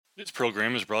This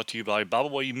program is brought to you by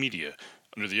Bible Way Media,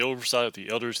 under the oversight of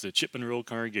the elders of the Chipman Road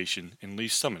Congregation in Lee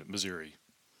Summit, Missouri.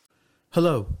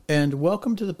 Hello, and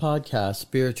welcome to the podcast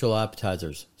Spiritual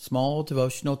Appetizers, small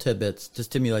devotional tidbits to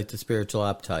stimulate the spiritual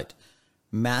appetite.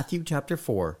 Matthew chapter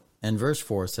 4 and verse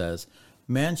 4 says,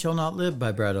 "Man shall not live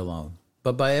by bread alone,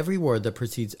 but by every word that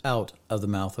proceeds out of the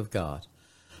mouth of God."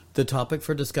 The topic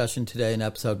for discussion today in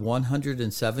episode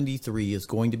 173 is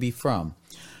going to be from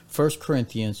 1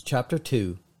 Corinthians chapter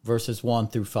 2, verses 1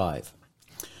 through 5.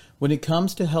 When it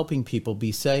comes to helping people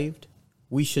be saved,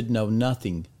 we should know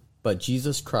nothing but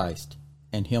Jesus Christ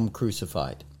and Him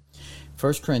crucified.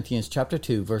 1 Corinthians chapter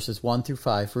 2, verses 1 through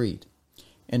 5 read,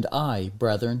 "And I,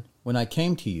 brethren, when I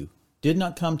came to you, did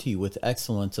not come to you with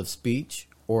excellence of speech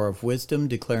or of wisdom,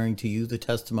 declaring to you the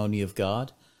testimony of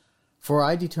God. For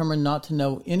I determined not to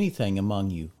know anything among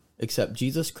you except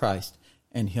Jesus Christ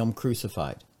and Him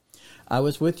crucified. I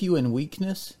was with you in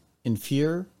weakness, in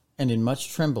fear, and in much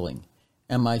trembling.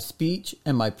 And my speech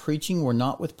and my preaching were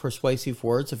not with persuasive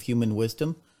words of human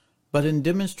wisdom, but in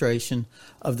demonstration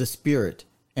of the Spirit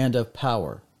and of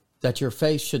power, that your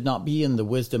faith should not be in the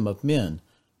wisdom of men,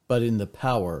 but in the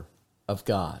power of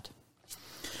God."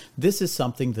 This is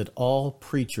something that all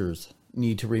preachers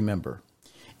need to remember.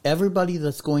 Everybody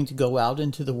that's going to go out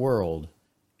into the world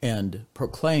and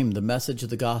proclaim the message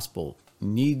of the gospel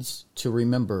needs to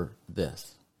remember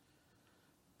this.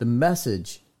 The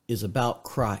message is about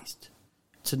Christ.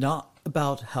 It's not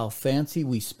about how fancy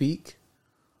we speak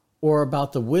or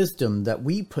about the wisdom that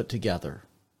we put together.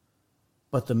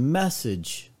 But the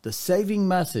message, the saving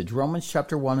message, Romans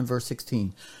chapter 1 and verse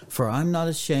 16, "For I'm not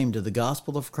ashamed of the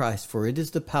gospel of Christ, for it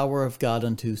is the power of God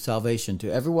unto salvation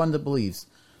to everyone that believes,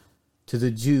 to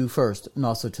the Jew first and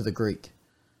also to the Greek."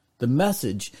 The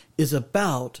message is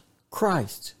about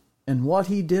Christ and what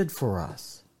He did for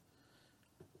us.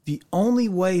 The only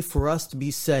way for us to be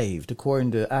saved,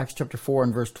 according to Acts chapter 4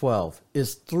 and verse 12,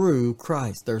 is through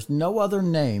Christ. There's no other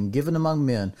name given among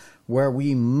men where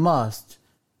we must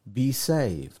be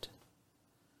saved.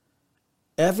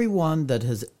 Everyone that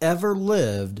has ever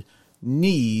lived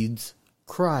needs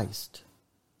Christ.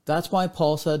 That's why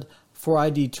Paul said, "For I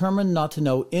determined not to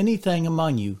know anything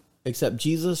among you except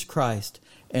Jesus Christ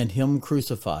and Him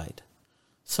crucified."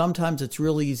 Sometimes it's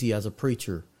real easy as a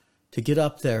preacher to get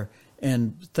up there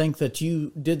and think that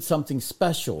you did something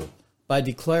special by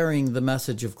declaring the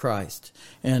message of Christ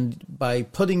and by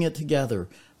putting it together.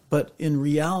 But in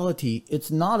reality, it's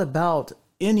not about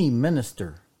any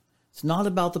minister. It's not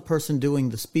about the person doing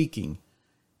the speaking.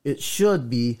 It should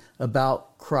be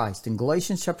about Christ. In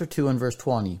Galatians chapter 2 and verse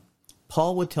 20,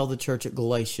 Paul would tell the church at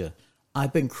Galatia,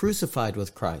 "I've been crucified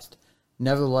with Christ.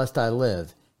 Nevertheless I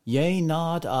live. Yea,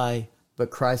 not I,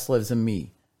 but Christ lives in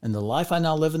me. And the life I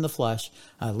now live in the flesh,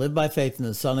 I live by faith in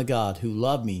the Son of God, who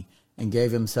loved me and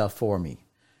gave Himself for me."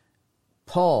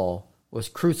 Paul was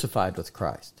crucified with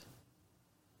Christ.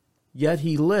 Yet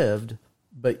he lived,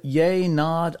 but yea,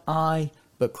 not I,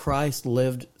 but Christ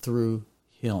lived through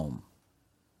him.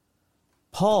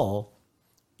 Paul,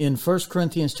 in 1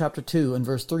 Corinthians chapter 2 and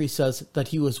verse 3, says that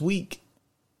he was weak,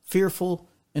 fearful,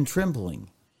 and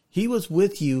trembling. He was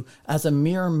with you as a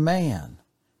mere man.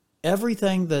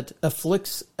 Everything that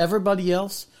afflicts everybody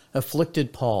else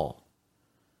afflicted Paul.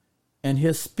 And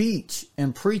his speech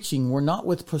and preaching were not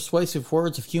with persuasive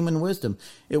words of human wisdom.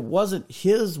 It wasn't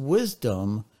his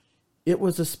wisdom. It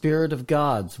was the Spirit of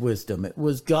God's wisdom. It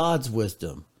was God's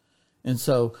wisdom. And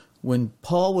so when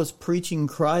Paul was preaching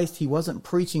Christ, he wasn't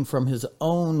preaching from his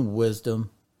own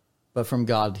wisdom, but from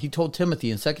God. He told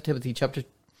Timothy in 2 Timothy chapter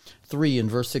 3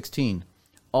 and verse 16,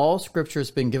 "All Scripture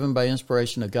has been given by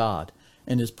inspiration of God,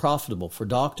 and is profitable for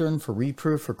doctrine, for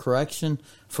reproof, for correction,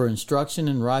 for instruction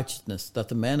in righteousness, that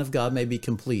the man of God may be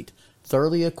complete,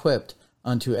 thoroughly equipped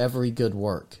unto every good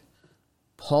work."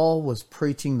 Paul was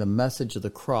preaching the message of the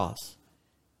cross,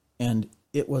 and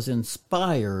it was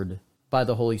inspired by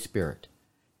the Holy Spirit.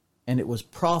 And it was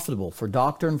profitable for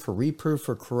doctrine, for reproof,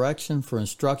 for correction, for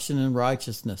instruction in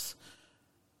righteousness.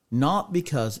 Not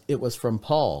because it was from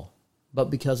Paul, but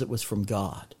because it was from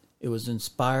God. It was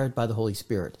inspired by the Holy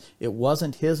Spirit. It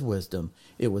wasn't his wisdom,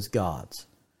 it was God's.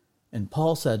 And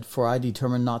Paul said, "For I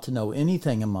determined not to know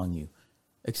anything among you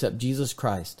except Jesus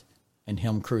Christ and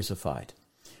Him crucified."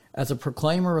 As a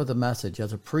proclaimer of the message,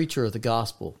 as a preacher of the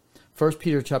gospel, 1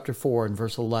 Peter chapter 4 and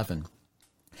verse 11,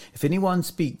 "If anyone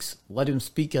speaks, let him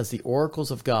speak as the oracles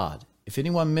of God. If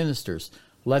anyone ministers,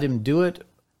 let him do it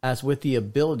as with the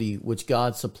ability which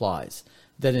God supplies,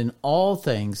 that in all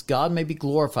things God may be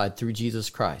glorified through Jesus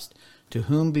Christ, to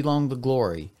whom belong the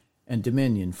glory and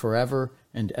dominion forever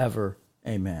and ever.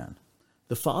 Amen."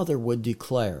 The Father would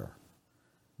declare,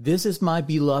 "This is my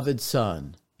beloved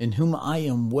Son, in whom I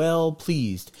am well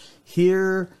pleased.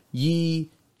 Hear ye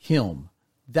him.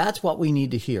 That's what we need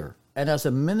to hear. And as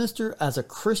a minister, as a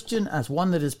Christian, as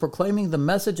one that is proclaiming the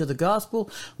message of the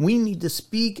gospel, we need to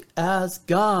speak as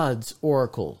God's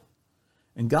oracle.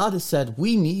 And God has said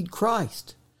we need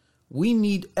Christ. We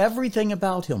need everything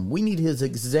about him. We need his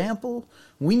example.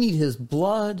 We need his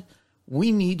blood.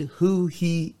 We need who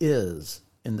he is.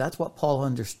 And that's what Paul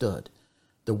understood.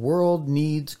 The world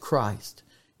needs Christ.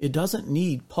 It doesn't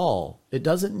need Paul. It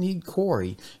doesn't need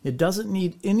Corey. It doesn't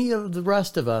need any of the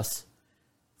rest of us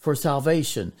for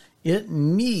salvation. It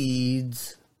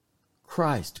needs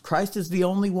Christ. Christ is the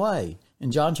only way.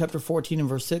 In John chapter 14 and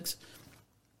verse 6,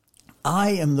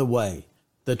 I am the way,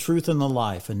 the truth, and the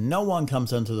life, and no one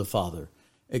comes unto the Father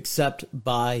except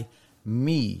by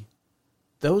me.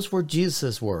 Those were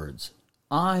Jesus' words.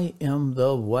 I am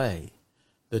the way,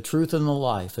 the truth, and the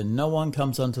life, and no one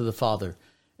comes unto the Father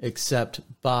except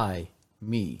by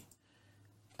me.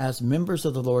 As members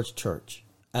of the Lord's church,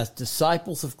 as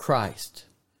disciples of Christ,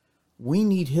 we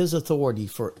need his authority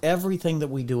for everything that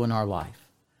we do in our life.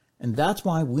 And that's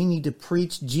why we need to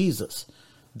preach Jesus.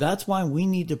 That's why we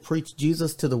need to preach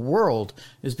Jesus to the world,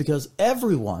 is because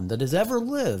everyone that has ever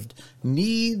lived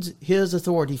needs his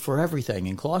authority for everything.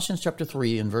 In Colossians chapter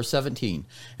 3 and verse 17,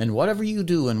 and whatever you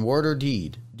do in word or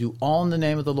deed, do all in the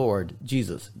name of the Lord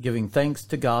Jesus, giving thanks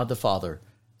to God the Father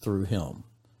through him.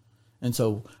 And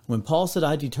so when Paul said,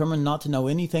 I determined not to know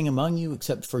anything among you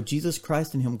except for Jesus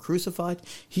Christ and him crucified,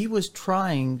 he was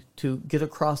trying to get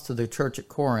across to the church at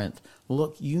Corinth,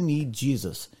 look, you need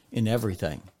Jesus in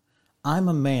everything. I'm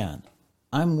a man.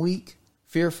 I'm weak,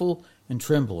 fearful, and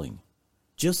trembling,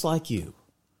 just like you.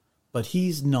 But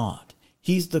he's not.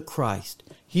 He's the Christ.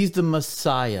 He's the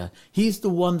Messiah. He's the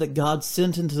one that God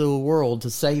sent into the world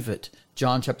to save it.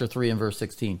 John chapter 3 and verse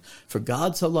 16. For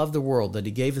God so loved the world that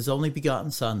he gave his only begotten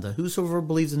Son, that whosoever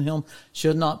believes in him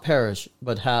should not perish,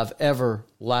 but have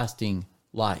everlasting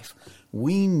life.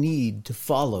 We need to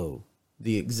follow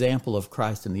the example of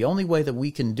Christ. And the only way that we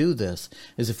can do this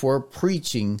is if we're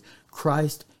preaching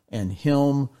Christ and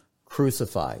him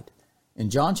crucified. In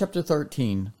John chapter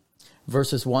 13,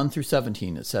 verses 1 through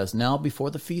 17, it says, Now before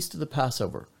the feast of the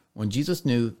Passover, when Jesus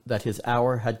knew that his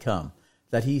hour had come,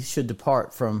 that he should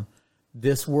depart from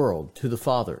this world to the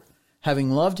Father, having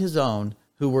loved his own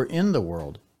who were in the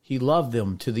world, he loved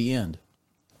them to the end.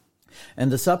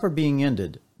 And the supper being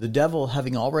ended, the devil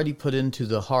having already put into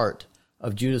the heart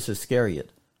of Judas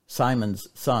Iscariot, Simon's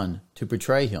son, to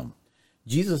betray him,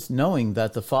 Jesus, knowing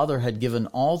that the Father had given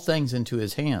all things into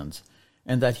his hands,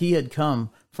 and that he had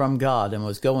come from God and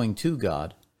was going to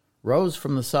God, rose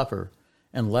from the supper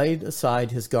and laid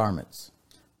aside his garments,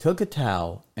 took a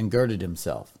towel and girded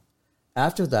himself.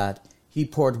 After that, he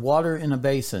poured water in a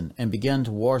basin and began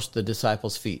to wash the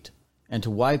disciples' feet, and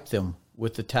to wipe them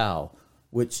with the towel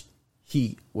which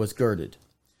he was girded.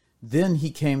 Then he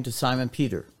came to Simon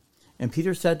Peter, and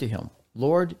Peter said to him,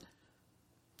 Lord,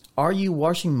 are you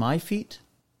washing my feet?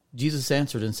 Jesus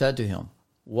answered and said to him,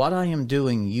 What I am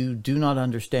doing you do not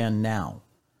understand now,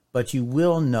 but you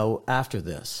will know after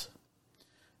this.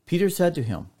 Peter said to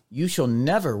him, You shall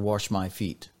never wash my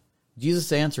feet.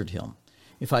 Jesus answered him,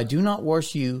 If I do not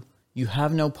wash you, you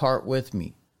have no part with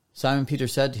me. Simon Peter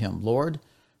said to him, Lord,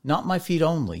 not my feet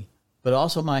only, but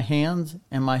also my hands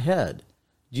and my head.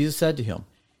 Jesus said to him,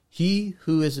 He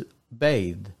who is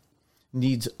bathed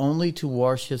needs only to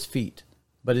wash his feet,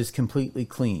 but is completely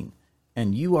clean.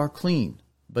 And you are clean,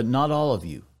 but not all of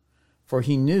you. For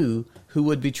he knew who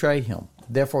would betray him.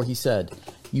 Therefore he said,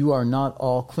 You are not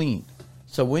all clean.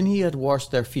 So when he had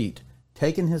washed their feet,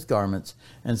 taken his garments,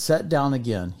 and sat down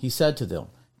again, he said to them,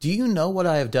 Do you know what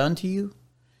I have done to you?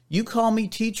 You call me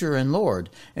teacher and Lord,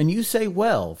 and you say,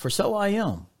 Well, for so I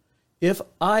am. If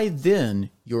I then,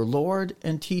 your Lord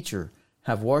and teacher,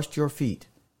 have washed your feet,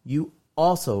 you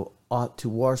also ought to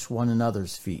wash one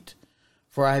another's feet.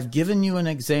 For I have given you an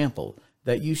example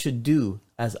that you should do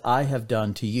as I have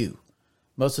done to you.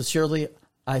 Most assuredly,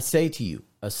 I say to you,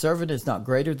 a servant is not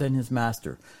greater than his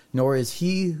master, nor is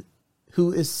he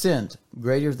who is sent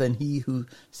greater than he who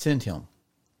sent him.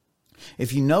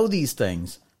 If you know these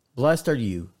things, blessed are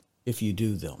you if you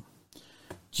do them.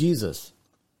 Jesus,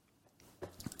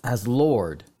 as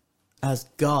Lord, as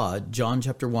God, John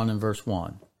chapter 1 and verse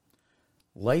 1,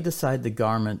 laid aside the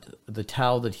garment, the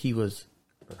towel that he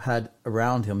had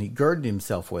around him. He girded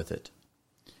himself with it,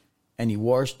 and he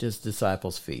washed his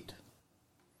disciples' feet.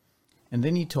 And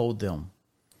then he told them,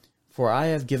 For I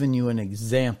have given you an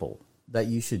example that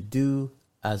you should do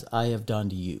as I have done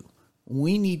to you.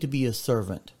 We need to be a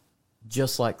servant,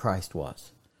 just like Christ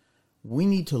was. We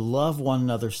need to love one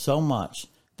another so much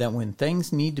that when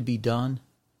things need to be done,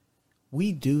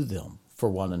 we do them for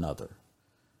one another.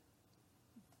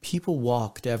 People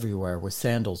walked everywhere with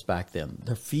sandals back then.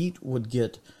 Their feet would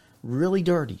get really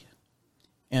dirty.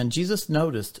 And Jesus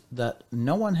noticed that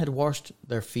no one had washed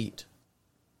their feet.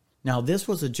 Now, this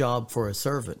was a job for a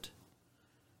servant.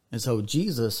 And so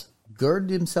Jesus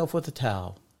girded himself with a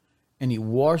towel, and he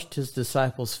washed his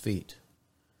disciples' feet.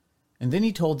 And then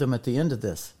he told them at the end of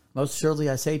this, "Most surely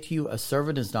I say to you, a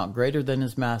servant is not greater than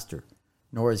his master,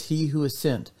 nor is he who is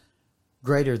sent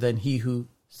greater than he who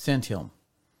sent him."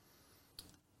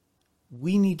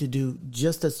 We need to do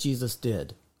just as Jesus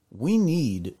did. We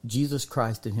need Jesus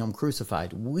Christ and him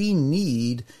crucified. We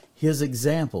need his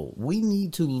example. We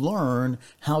need to learn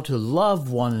how to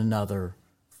love one another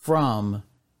from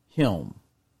him.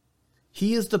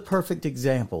 He is the perfect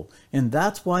example. And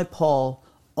that's why Paul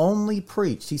only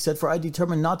preached. He said, "For I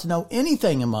determined not to know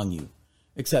anything among you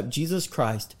except Jesus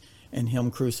Christ and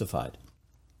him crucified."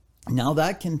 Now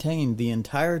that contained the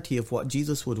entirety of what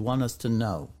Jesus would want us to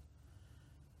know.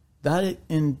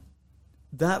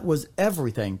 That was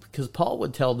everything, because Paul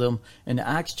would tell them in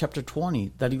Acts chapter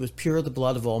 20 that he was pure of the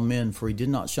blood of all men, for he did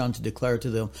not shun to declare to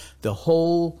them the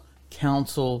whole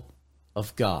counsel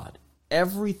of God.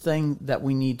 Everything that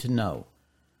we need to know.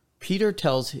 Peter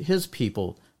tells his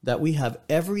people that we have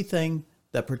everything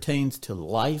that pertains to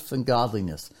life and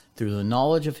godliness through the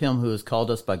knowledge of him who has called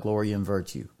us by glory and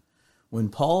virtue. When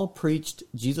Paul preached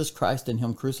Jesus Christ and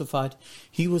him crucified,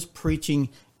 he was preaching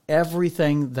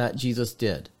everything that Jesus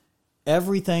did.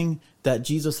 Everything that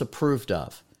Jesus approved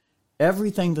of,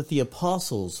 everything that the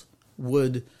apostles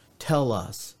would tell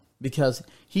us, because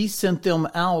he sent them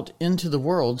out into the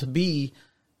world to be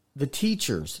the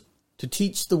teachers, to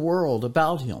teach the world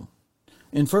about him.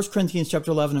 In 1 Corinthians chapter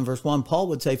 11 and verse 1, Paul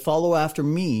would say, "Follow after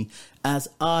me as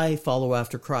I follow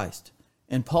after Christ."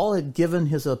 And Paul had given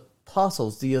his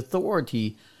apostles the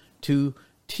authority to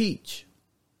teach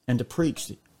and to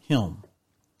preach him.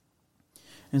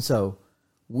 And so,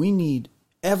 we need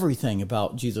everything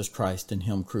about Jesus Christ and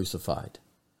him crucified.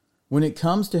 When it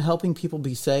comes to helping people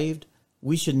be saved,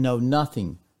 we should know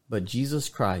nothing but Jesus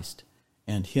Christ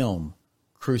and him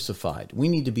crucified. We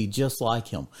need to be just like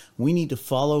him. We need to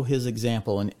follow his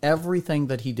example in everything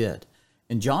that he did.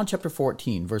 In John chapter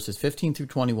 14, verses 15 through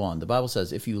 21, the Bible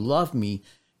says, "If you love me,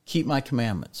 keep my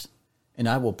commandments, and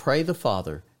I will pray the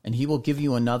Father, and he will give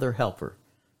you another helper,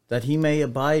 that he may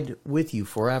abide with you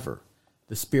forever,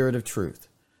 the Spirit of truth,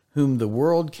 whom the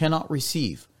world cannot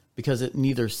receive, because it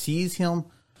neither sees him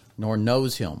nor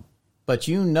knows him. But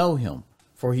you know him,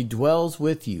 for he dwells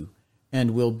with you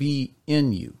and will be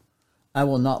in you. I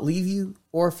will not leave you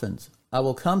orphans. I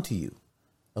will come to you.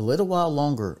 A little while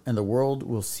longer, and the world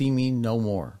will see me no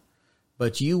more.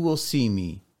 But you will see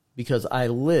me, because I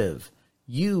live.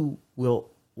 You will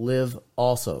live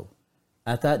also.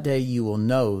 At that day you will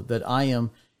know that I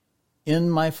am in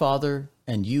my Father,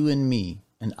 and you in me,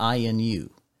 and I in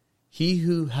you. He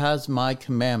who has my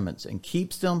commandments and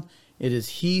keeps them, it is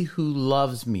he who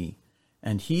loves me.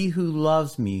 And he who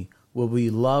loves me will be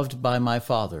loved by my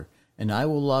Father, and I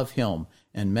will love him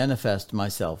and manifest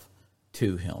myself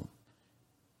to him."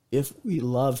 If we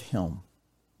love him,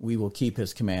 we will keep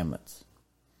his commandments.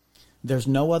 There's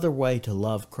no other way to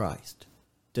love Christ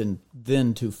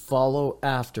than to follow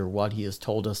after what he has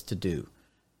told us to do.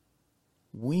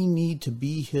 We need to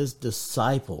be his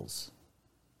disciples,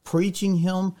 preaching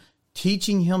him,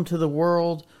 teaching him to the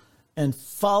world, and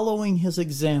following his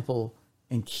example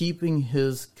and keeping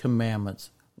his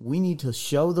commandments. We need to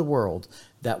show the world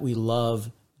that we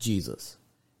love Jesus.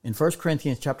 In 1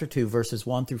 Corinthians chapter 2, verses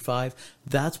 1 through 5,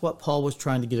 that's what Paul was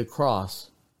trying to get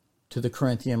across to the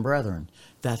Corinthian brethren,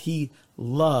 that he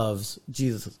loves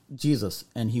Jesus,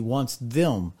 and he wants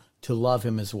them to love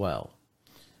him as well.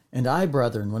 "And I,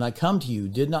 brethren, when I come to you,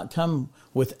 did not come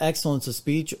with excellence of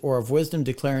speech or of wisdom,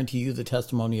 declaring to you the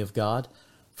testimony of God.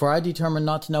 For I determined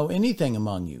not to know anything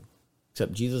among you,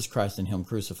 except Jesus Christ and him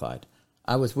crucified.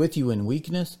 I was with you in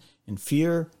weakness, in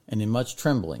fear, and in much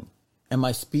trembling. And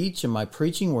my speech and my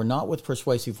preaching were not with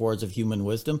persuasive words of human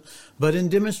wisdom, but in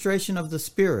demonstration of the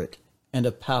Spirit and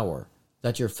of power,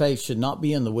 that your faith should not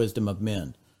be in the wisdom of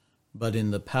men, but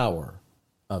in the power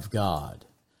of God."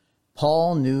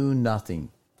 Paul knew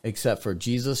nothing except for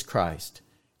Jesus Christ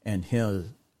and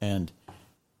him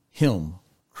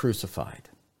crucified.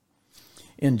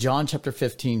 In John chapter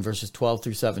 15, verses 12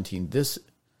 through 17, "This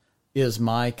is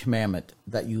my commandment,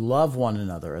 that you love one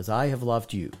another as I have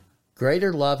loved you.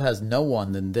 Greater love has no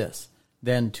one than this,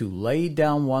 than to lay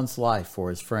down one's life for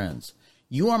his friends.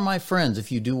 You are my friends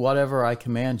if you do whatever I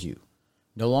command you.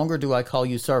 No longer do I call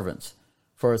you servants,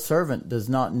 for a servant does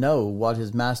not know what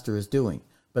his master is doing.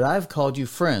 But I have called you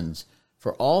friends,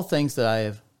 for all things that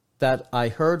that I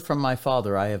heard from my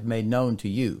Father I have made known to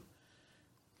you.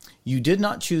 You did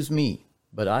not choose me,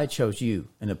 but I chose you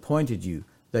and appointed you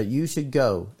that you should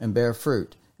go and bear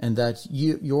fruit, and that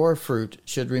your fruit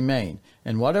should remain.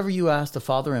 And whatever you ask the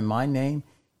Father in my name,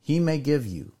 he may give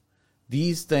you.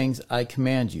 These things I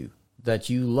command you, that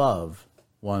you love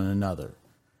one another.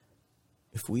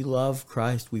 If we love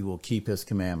Christ, we will keep his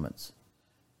commandments.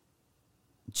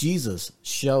 Jesus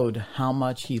showed how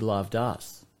much he loved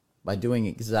us by doing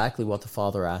exactly what the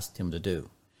Father asked him to do.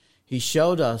 He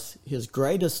showed us his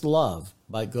greatest love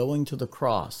by going to the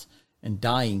cross and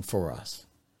dying for us.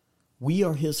 We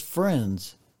are his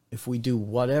friends if we do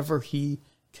whatever he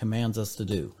commands us to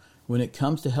do. When it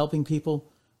comes to helping people,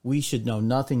 we should know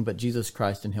nothing but Jesus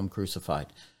Christ and him crucified.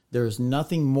 There is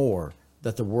nothing more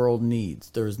that the world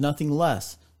needs. There is nothing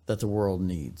less that the world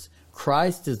needs.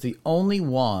 Christ is the only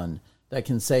one that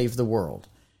can save the world.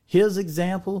 His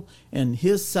example and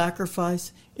his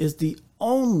sacrifice is the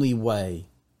only way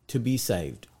to be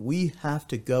saved. We have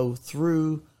to go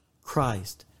through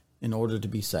Christ in order to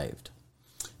be saved.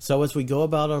 So as we go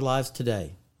about our lives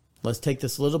today, let's take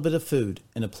this little bit of food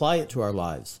and apply it to our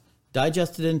lives,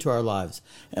 digest it into our lives,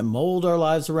 and mold our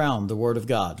lives around the Word of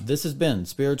God. This has been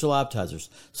Spiritual Appetizers,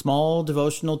 small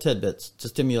devotional tidbits to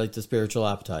stimulate the spiritual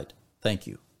appetite. Thank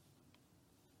you.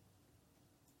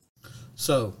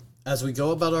 So, as we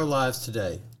go about our lives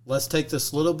today, let's take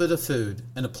this little bit of food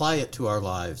and apply it to our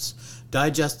lives,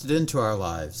 digest it into our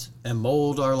lives, and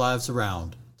mold our lives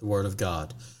around the Word of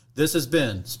God. This has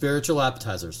been Spiritual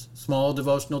Appetizers, small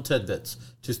devotional tidbits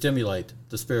to stimulate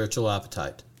the spiritual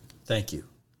appetite. Thank you.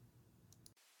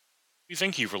 We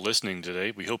thank you for listening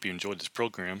today. We hope you enjoyed this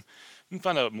program. You can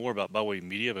find out more about Byway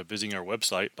Media by visiting our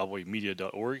website,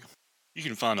 bywaymedia.org. You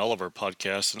can find all of our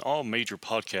podcasts on all major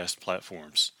podcast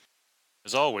platforms.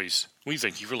 As always, we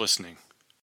thank you for listening.